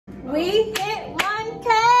We hit 1K.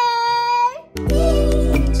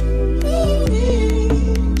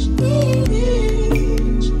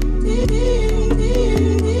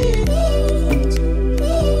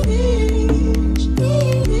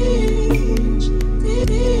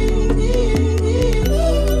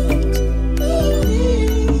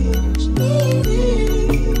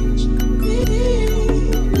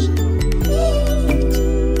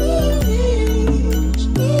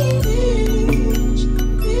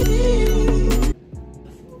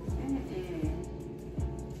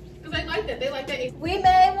 We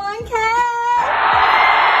made 1K!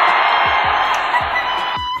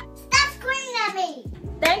 Stop screaming at me!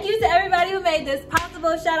 Thank you to everybody who made this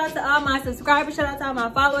possible. Shout out to all my subscribers. Shout out to all my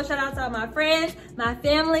followers. Shout out to all my friends, my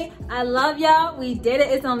family. I love y'all. We did it.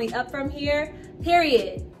 It's only up from here.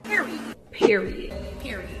 Period. Period. Period.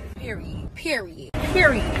 Period. Period. Period.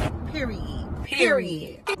 Period. Period.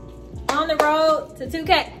 Period. On the road to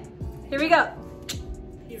 2K. Here we go.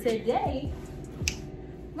 Today,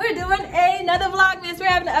 we're doing another Vlogmas. We're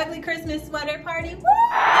having an ugly Christmas sweater party. Woo!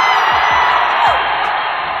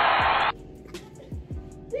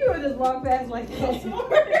 You would just walk past like this. Alright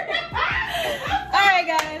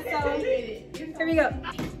guys, so here we go.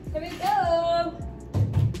 Here we go.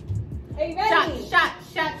 Are you ready? Shot.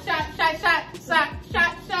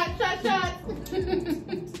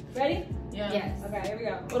 Ready? Yeah. Yes. Okay, here we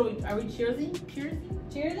go. What are we cheersing?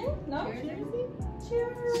 Cheersing? No? Cheersing?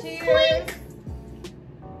 Cheers. Cheers.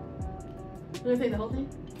 You wanna say the whole thing?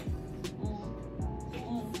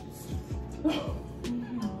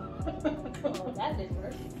 Oh, that didn't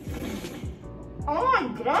work. Oh my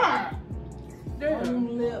god!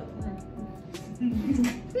 Lip.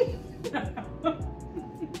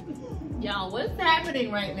 Y'all, what's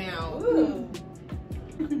happening right now? Ooh.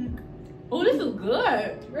 Oh, this is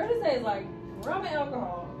good. Girl, this tastes like rum and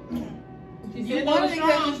alcohol. She You said want they it were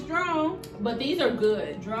because strong, you're strong. but these are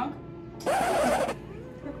good. Drunk?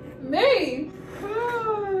 Me?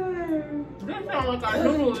 This sounds like our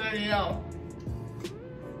noodle video.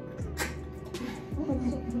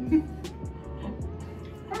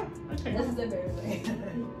 This is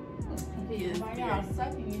embarrassing. He is. Oh my god,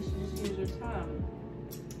 sucking, you should just use your tongue.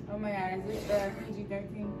 Oh my god, is this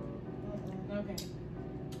PG-13? Okay.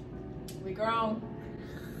 We grown.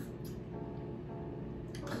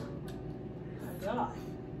 Oh my god.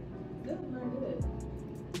 This is not good.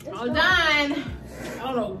 It's All not- done. I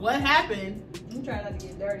don't know what happened I'm trying not to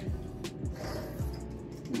get dirty.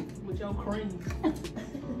 with your cream.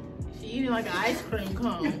 She eating like an ice cream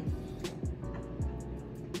cone.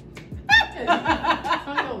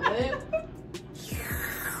 On your lip.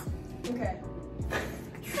 Okay.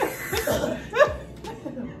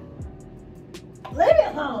 Leave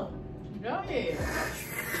it alone. Go ahead.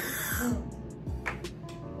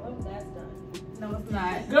 Well, that's done. No, it's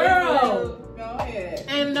not. Girl. Go ahead.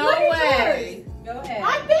 And no Look at way. Go ahead. I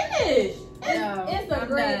finished. No, it's a I'm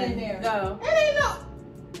grain done. in there. Go. It ain't no.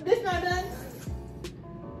 This not done.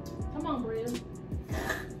 Come on, Bria.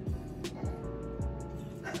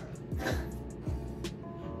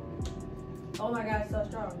 Oh my god, it's so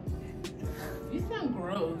strong. You sound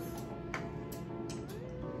gross.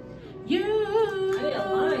 I need a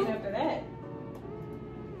line after that.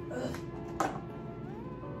 Ugh.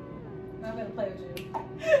 I'm gonna play with you.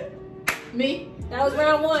 Me? That was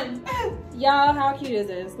round 1. Y'all, how cute is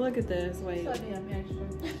this? Look at this. Wait. So damn extra.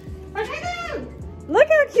 Look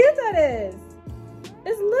how cute that is.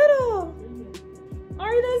 It's little.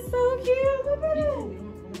 Ari, that's so cute. Look at it.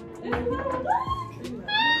 It's little.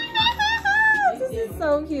 This is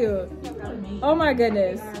so cute. Oh my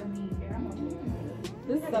goodness.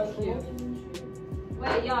 This is so cute.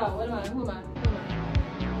 Wait, y'all, what am I? Who am I?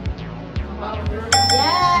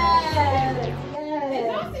 Yes! Did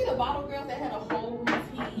Yes! y'all see the bottle girls that had a whole routine?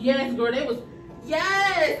 Yes, girl, they was.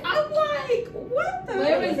 Yes! I'm like, what the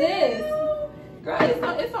Where was this? Girl,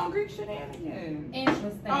 it's on Greek Shenanigans.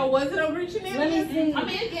 Interesting. Oh, was it on Greek Shenanigans? Let me see. I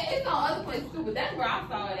mean, it's on other places too, but that's where I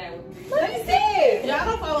saw it at. Let me see. Y'all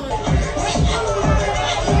don't follow me.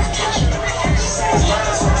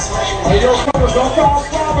 Hey, yo, fellas, don't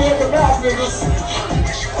call me at the mouth, niggas.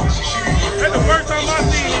 That's the first time I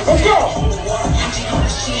seen it. Let's go.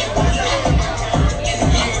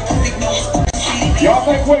 Y'all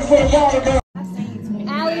make way for the water, man.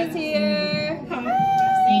 Allie's here.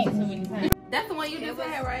 That's the one you just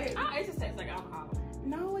had, right? Oh, it just tastes like alcohol.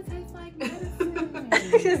 No, it tastes like medicine.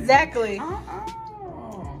 Exactly.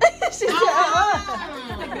 She said, I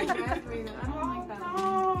don't like that.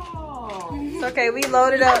 It's okay, we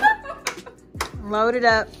loaded up. Loaded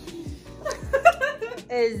up.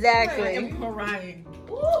 Exactly. I'm crying.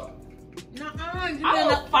 Ooh. Nuh-uh, I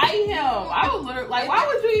would fight him. I was literally like, why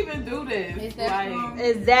would you even do this? Is that Like, strong?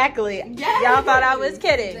 Exactly. Yes. Y'all thought I was Is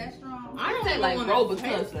kidding. that strong? I say like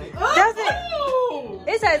Robitussin. Does it?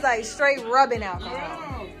 It tastes like straight rubbing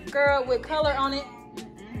alcohol. Girl, with color on it.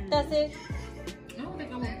 That's it. I don't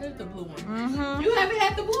think I'm gonna pick the blue one. Mm-hmm. You haven't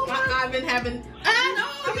had the blue one? I've been having. No,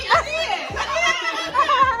 I mean I did.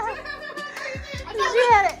 She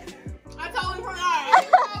had it. I totally forgot.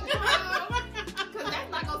 Cause that's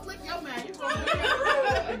not gonna slick your man. You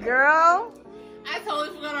gonna Girl, I totally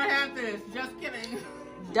forgot I had this. Just kidding.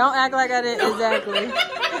 don't act like I did. Exactly.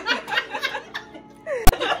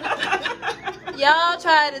 Y'all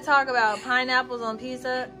tried to talk about pineapples on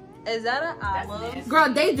pizza. Is that an olive? Girl,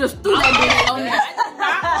 they just threw that bitch on there.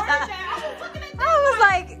 I was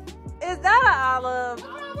like, is that an olive?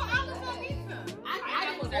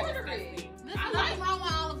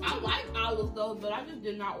 I like olives though, but I just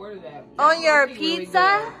did not order that. On your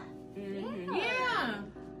pizza? Yeah.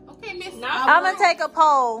 Okay, Miss. I'm gonna take a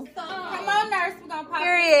poll. Come on, nurse. We're gonna pop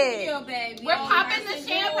Period. the video, baby. We're popping the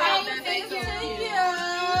champagne. Thank you.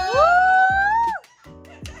 Woo!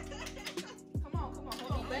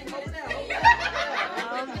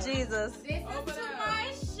 Oh, Jesus. This is to my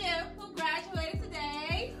ship who graduated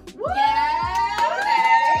today. Woo!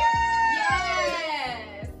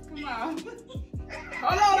 Yes. Come on.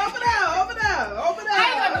 Hold on, open up. I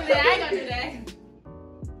ain't gonna do that.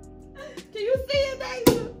 Can you see it,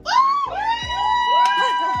 baby?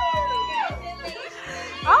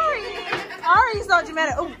 Ari so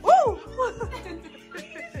dramatic. Ooh, ooh. Open up.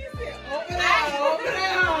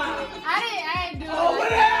 I didn't do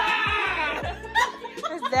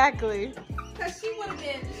it. Exactly. Cause she would have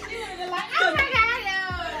been like, oh my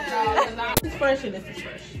god, This is fresh and this is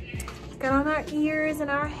fresh. Got on our ears and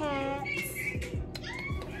our hats.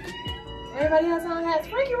 Everybody else on hats.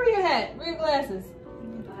 Frankie, where your hat? Where your glasses?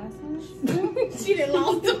 She done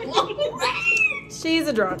lost the ball. She's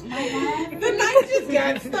a drunk. The night just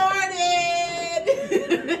got started.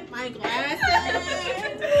 My glasses.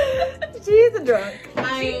 She's a drunk.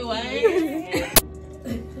 My way.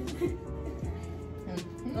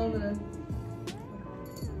 Over there.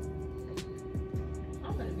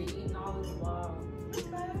 I'm gonna be eating all this vlog.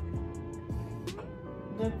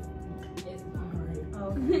 It's alright.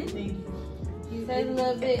 Oh, Thank you. you said a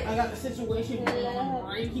little bit. I got the situation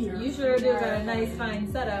right here. You sure do got a nice fine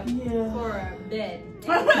setup Yeah. for a bed.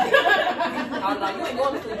 I was like, you ain't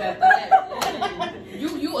going to sleep after that.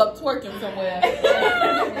 You up twerking somewhere. Exactly.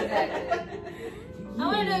 I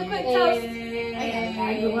want to do a quick toast.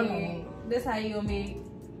 This how you gonna be.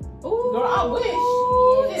 Ooh. Girl, I wish.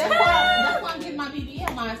 Yeah. That's why I'm getting my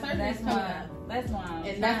BBL, my surgery. That's why.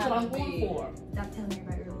 And that's what I'm going for. Stop telling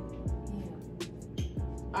everybody early.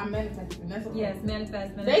 I'm manifesting. That's okay. Yes,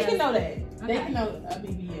 manifest. They can know that. They Okay. can know a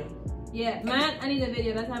BBL. Yeah, mine. I need a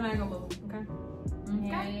video. That's how mine gonna move. Okay.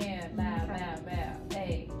 Yeah. Bow.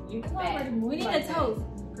 Hey. You Back. can We need a toast.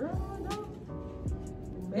 Girl, no.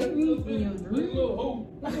 Maybe in your dream. You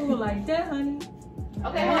move like that, honey.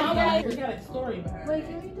 Okay, hold on, guys. We got a story behind Wait, it.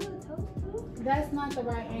 can we do a toast too? That's not the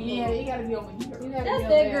right angle. Yeah, you gotta be over here. You gotta That's be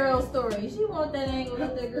that over girl's story. She want that angle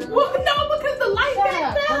with that girl. Well, no, because the light Shut back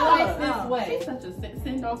up. there. The light's this Oh. way. She's such a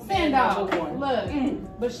send off. Send off. Look,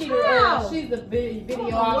 but she's the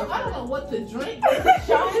videographer. I don't know what to drink.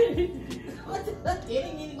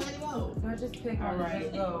 Anybody go? I'll just pick All one. right.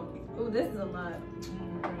 Let's go. Ooh, this is a lot.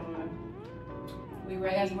 We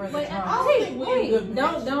ready? Wait, I don't think we're wait. good.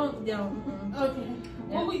 Don't. Okay.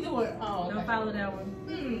 What we doing? Oh, Don't okay. follow that one.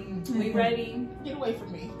 We ready? Get away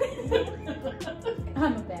from me.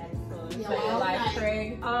 I'm a bad influence. Yeah, Say it like okay.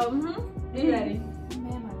 Craig. Be ready.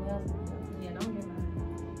 Man, my nails are Yeah, don't get mine.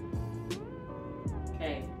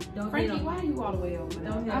 Okay. Don't Frankie, hit 'em. why are you all the way over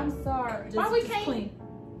there? Don't hit 'em. I'm sorry. Just, Why we just can't- clean.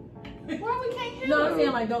 Why we can't hear No, I'm you?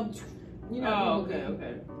 saying like don't. You know. Oh,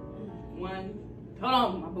 okay. One. Hold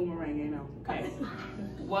on, my boomerang ain't on. Okay.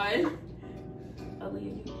 One.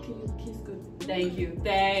 Aaliyah, can you kiss good? Thank you.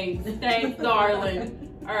 Thanks, darling.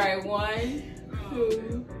 All right, 1,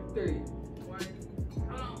 2, 3.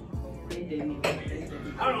 It didn't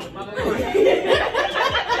even. Hold on, my boomerang.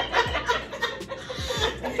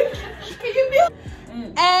 Can you feel?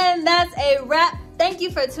 And that's a wrap. Thank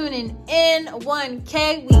you for tuning in.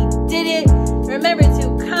 1K, we did it. Remember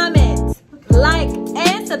to comment, like,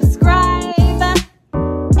 and subscribe.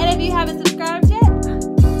 And if you haven't subscribed yet,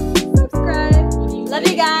 subscribe. Love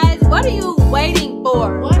you guys. What are you waiting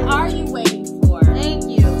for? What are